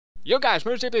Yo guys, my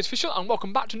name is JayPlaysOfficial and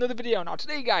welcome back to another video. Now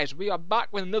today guys, we are back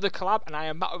with another collab and I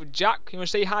am back with Jack. You want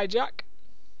to say hi, Jack?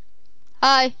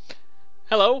 Hi.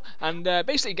 Hello, and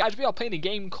basically guys, we are playing a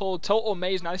game called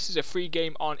TotalMaze. Now this is a free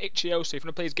game on itch.io, so if you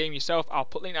want to play this game yourself, I'll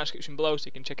put the link in the description below so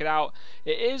you can check it out.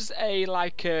 It is a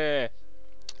like a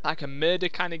murder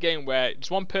kind of game where there's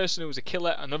one person who's a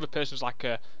killer, another person who's like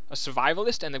a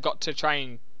survivalist, and they've got to try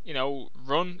and, you know,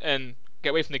 run and get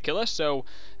away from the killer. So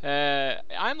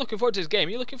I'm looking forward to this game.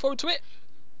 Are you looking forward to it?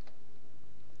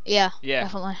 Yeah,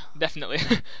 definitely.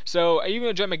 So are you going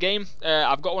to join my game?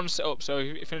 I've got one set up, so if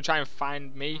you're going to try and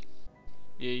find me,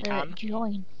 you can.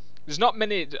 Join. There's not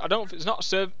many. There's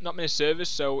not many servers.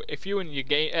 So if you and your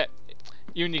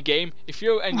game, if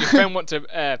you and your friend want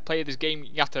to play this game,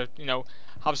 you have to, you know,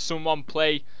 have someone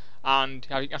play, and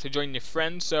you have to join your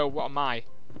friend. So what am I?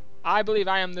 I believe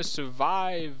I am the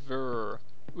survivor.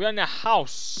 We're in a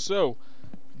house. So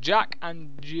Jack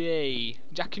and Jay.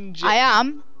 I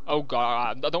am. Oh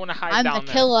god, I don't want to hide down there. I'm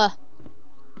the killer.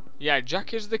 Yeah,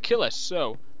 Jack is the killer.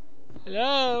 So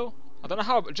hello. I don't know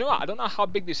how. Do you know what? I don't know how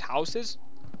big this house is.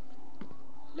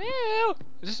 Hello.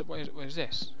 What is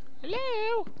this?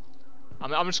 Hello.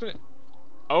 I'm just gonna.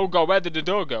 Oh god, where did the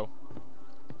door go?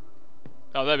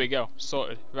 Oh, there we go.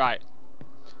 Sorted. Right.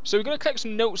 So we're gonna collect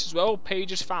some notes as well.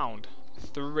 Pages found.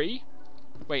 3.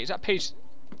 Wait, is that page?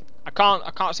 I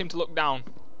can't seem to look down.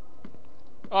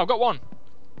 Oh, I've got 1.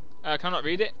 Can I not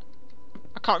read it?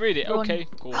 I can't read it. Run. Okay,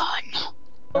 cool. Run.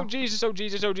 Oh Jesus! Oh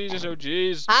Jesus! Oh Jesus! Oh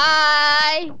jeez!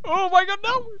 Hi. Oh my God!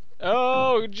 No!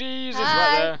 Oh Jesus! Hi.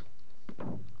 Right there.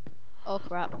 Oh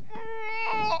crap.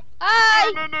 Hi!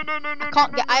 Hi.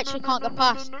 No! I actually can't get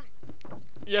past.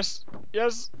 Yes!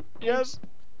 Yes! Yes!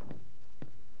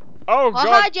 Oh God!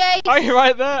 Hi, Jay. Are you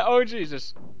right there? Oh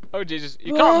Jesus! Oh Jesus!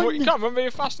 You can't run very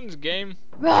fast in this game.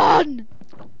 Run.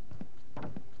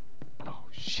 Oh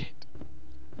shit!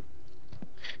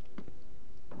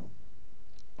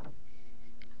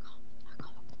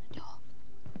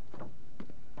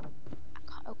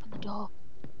 Door.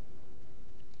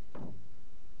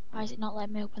 Why is it not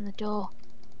letting me open the door?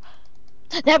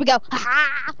 There we go.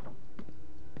 Ha!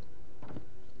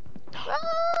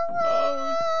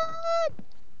 Oh.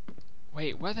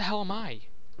 Wait, where the hell am I?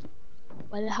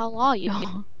 Where the hell are you?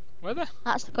 Where the?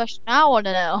 That's the question I want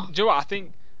to know. Do you know what? I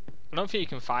don't think you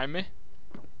can find me.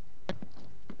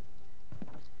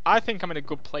 I think I'm in a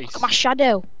good place. Look at my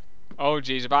shadow. Oh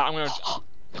jeez, I'm gonna.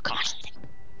 Look at my shadow.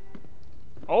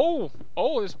 Oh,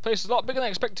 this place is a lot bigger than I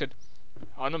expected.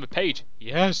 Oh, another page.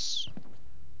 Yes.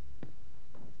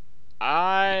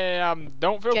 I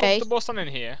don't feel comfortable standing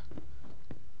here.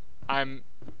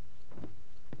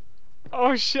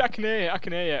 Oh shit! I can hear you. I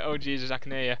can hear you. Oh Jesus! I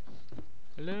can hear you.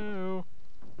 Hello.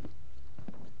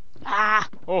 Ah.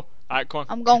 Oh, alright, come on.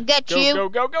 I'm gonna get you. Go!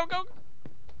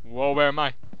 Whoa, where am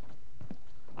I?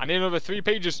 I need another 3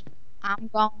 pages. I'm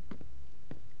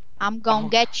gonna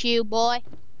get you, boy.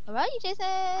 Where are you, Jason?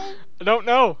 I don't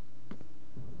know.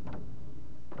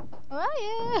 Where are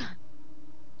you?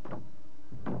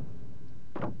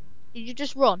 Did you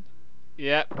just run?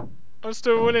 Yep. I'm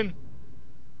still running.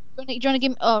 Do you wanna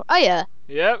give me? Oh yeah.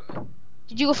 Yep.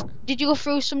 Did you go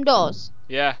through some doors?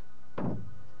 Yeah.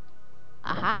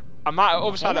 Aha. I'm at the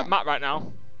other side of the map right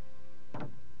now.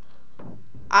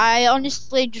 I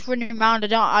honestly just running around.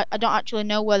 I don't actually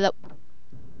know what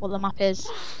the map is.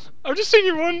 I'm just seeing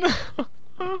you run.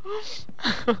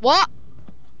 What?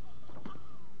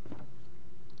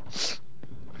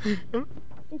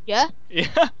 Yeah.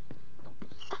 Yeah.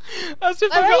 As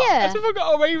if I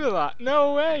got away with that.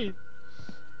 No way.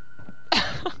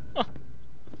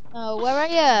 Oh, where are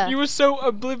you? You were so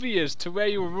oblivious to where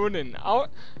you were running. I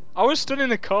was stood in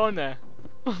the corner.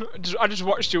 I just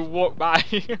watched you walk by.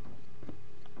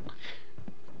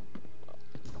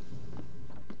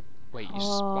 Wait,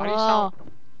 why do you sound?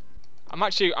 I'm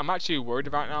actually worried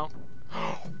about now.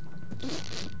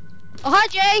 Oh, hi,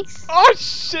 Jace. Oh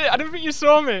shit! I didn't think you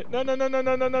saw me. No.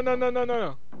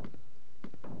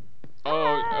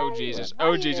 Oh Jesus!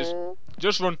 Oh Jesus!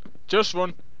 Just run!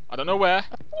 I don't know where.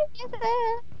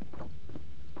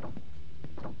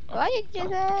 Where are you,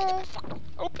 Jason?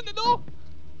 Open the door!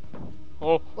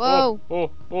 Oh! Whoa!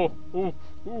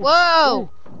 Whoa!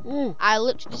 Ooh. I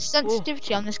looked at the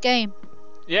sensitivity on this game.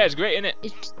 Yeah, it's great, isn't it?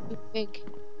 It's too big.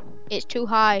 It's too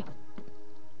high.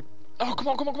 Oh, come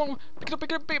on. Pick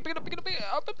it up.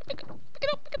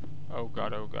 Oh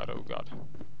god.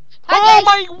 Hi, oh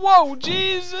my, whoa,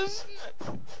 Jesus.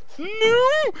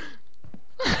 No.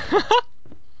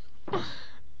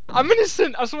 I'm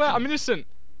innocent, I swear, I'm innocent.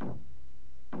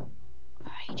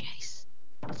 Alright, Jace.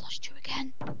 I've lost you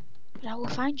again. But I will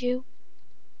find you.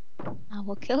 I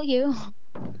will kill you.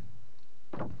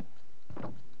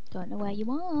 Don't know where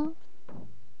you are.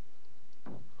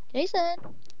 Jason.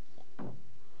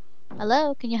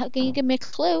 Hello. Can you give me a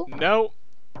clue? No.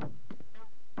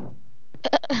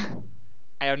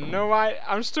 I have no idea.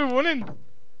 I'm still running.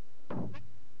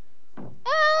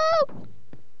 Oh!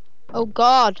 Oh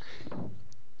God.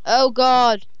 Oh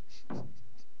God.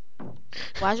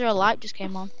 Why is there a light just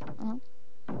came on?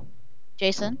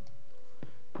 Jason?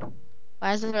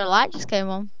 Why is there a light just came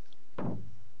on?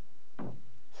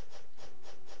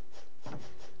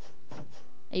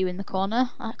 Are you in the corner?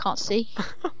 I can't see.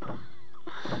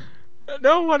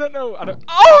 No, I don't know.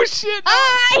 Oh shit!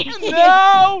 No!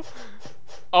 No!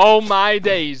 Oh my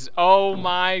days! Oh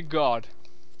my God!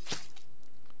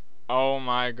 Oh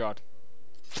my God!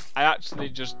 I actually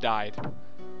just died.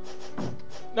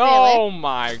 No! Really? Oh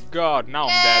my God! Now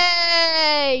I'm dead.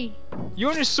 Yay! You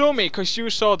only saw me because you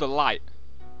saw the light.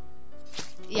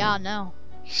 Yeah, I know.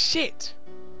 Shit!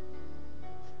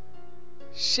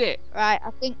 Shit! Right,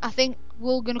 I think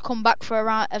we're gonna come back for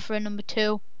a number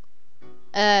 2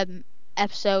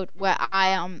 episode where I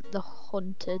am the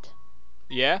hunted.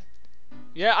 Yeah?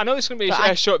 Yeah, I know this is going to be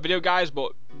a short video, guys,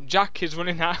 but Jack is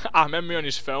running out of memory on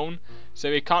his phone,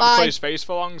 so he can't record his face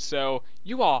for long, so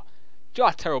you are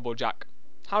terrible, Jack.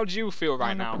 How do you feel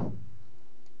right now?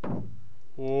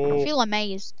 I feel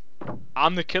amazed.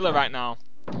 I'm the killer right now.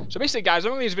 So basically, guys, I'm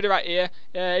going to leave this video right here.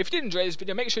 If you did enjoy this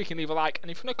video, make sure you can leave a like, and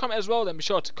if you want to comment as well, then be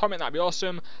sure to comment, that'd be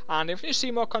awesome. And if you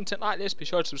see more content like this, be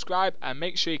sure to subscribe, and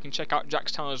make sure you can check out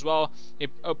Jack's channel as well. He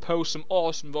posts some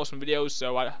awesome videos,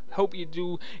 so I hope you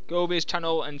do go over his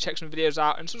channel and check some videos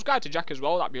out, and subscribe to Jack as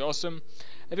well, that'd be awesome.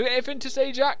 Have you got anything to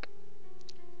say, Jack?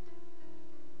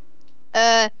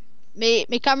 Me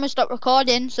camera stopped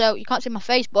recording, so you can't see my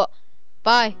face, but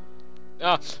bye.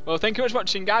 Well, thank you very much for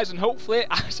watching, guys, and hopefully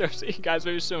I'll see you guys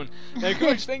very soon. Thank you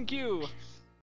very much, thank you.